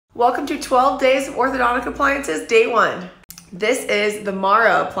Welcome to 12 days of orthodontic appliances, day 1. This is the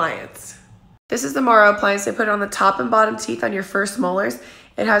Mara appliance. This is the Mara appliance. They put it on the top and bottom teeth on your first molars.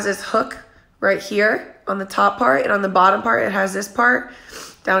 It has this hook right here on the top part, and on the bottom part it has this part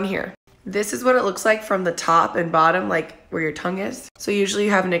down here. This is what it looks like from the top and bottom, like where your tongue is. So usually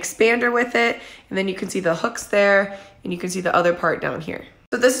you have an expander with it, and then you can see the hooks there, and you can see the other part down here.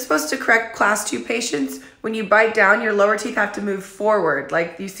 So this is supposed to correct class 2 patients. When you bite down, your lower teeth have to move forward.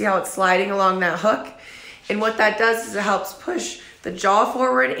 Like you see how it's sliding along that hook? And what that does is it helps push the jaw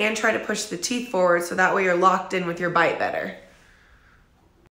forward and try to push the teeth forward, so that way you're locked in with your bite better.